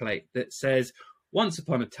template that says, once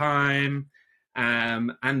upon a time,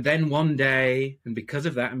 and then one day, and because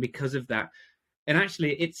of that, and because of that. And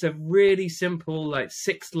actually, it's a really simple, like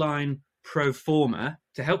 6-line pro forma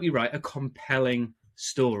to help you write a compelling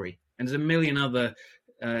story. And there's a million other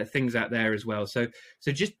things out there as well. So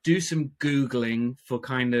just do some Googling for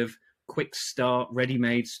kind of quick start,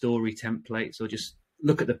 ready-made story templates, or just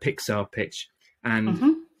look at the Pixar pitch,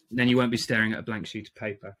 and then you won't be staring at a blank sheet of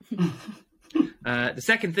paper. The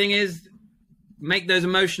second thing is make those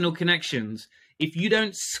emotional connections. If you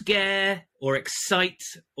don't scare or excite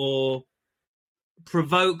or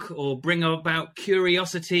provoke or bring about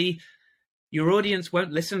curiosity, your audience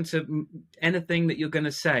won't listen to anything that you're going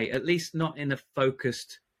to say, at least not in a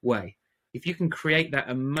focused way. If you can create that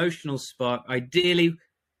emotional spark, ideally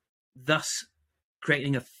thus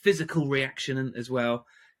creating a physical reaction as well,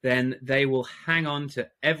 then they will hang on to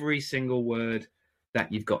every single word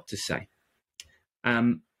that you've got to say.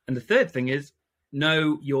 And the third thing is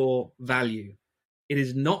know your value. It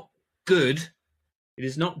is not good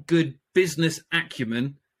business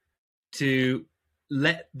acumen to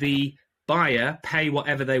let the buyer pay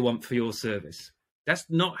whatever they want for your service. That's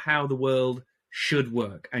not how the world should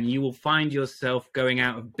work, and you will find yourself going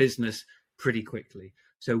out of business pretty quickly.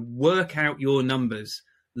 So work out your numbers,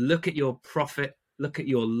 look at your profit, look at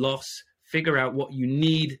your loss, figure out what you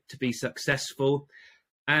need to be successful,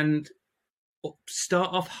 and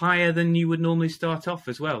start off higher than you would normally start off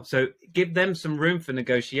as well. So give them some room for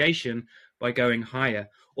negotiation by going higher,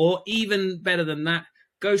 or even better than that,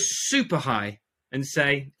 go super high and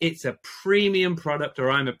say, it's a premium product,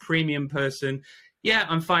 or I'm a premium person. Yeah,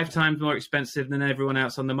 I'm 5 times more expensive than everyone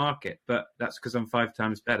else on the market, but that's because I'm 5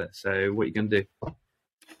 times better. So what are you going to do?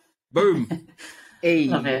 Boom.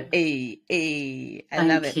 Love it. I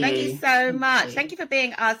love it. Thank you so much. Thank you for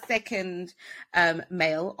being our second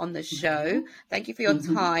male on the show. Thank you for your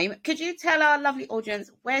time. Could you tell our lovely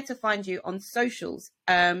audience where to find you on socials,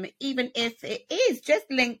 even if it is just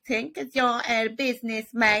LinkedIn, because you're a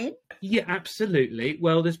businessman? Yeah, absolutely.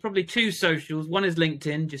 Well, there's probably 2 socials. One is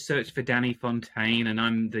LinkedIn. Just search for Danny Fontaine, and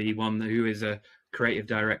I'm the one who is a creative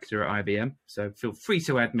director at IBM. So feel free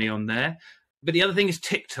to add me on there. But the other thing is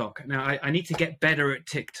TikTok. Now, I need to get better at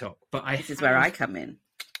TikTok. But this is where I come in.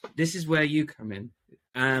 This is where you come in.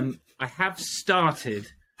 I have started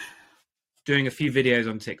doing a few videos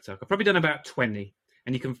on TikTok. I've probably done about 20.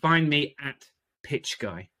 And you can find me at Pitch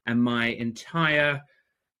Guy. And my entire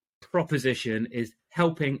proposition is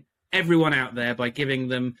helping everyone out there by giving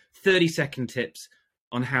them 30-second tips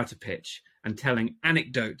on how to pitch, and telling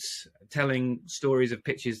anecdotes, telling stories of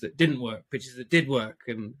pitches that didn't work, pitches that did work,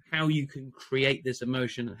 and how you can create this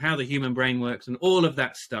emotion, and how the human brain works, and all of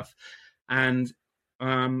that stuff. And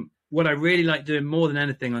what I really like doing more than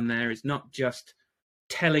anything on there is not just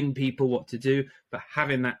telling people what to do, but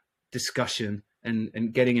having that discussion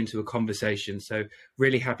and getting into a conversation. So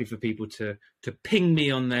really happy for people to ping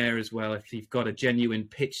me on there as well. If you've got a genuine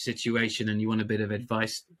pitch situation and you want a bit of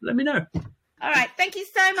advice, let me know. All right. Thank you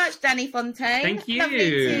so much, Danny Fontaine. Thank you.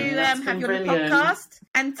 Lovely to have you on the podcast.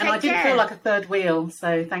 And I did care. feel like a third wheel,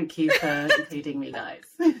 so thank you for including me, guys.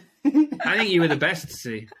 I think you were the best to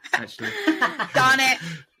see, actually. Darn it.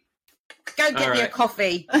 Go get All me a right.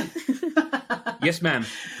 coffee. Yes, ma'am.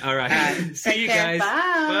 All right. See you care. guys. Bye.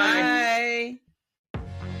 Bye. Bye.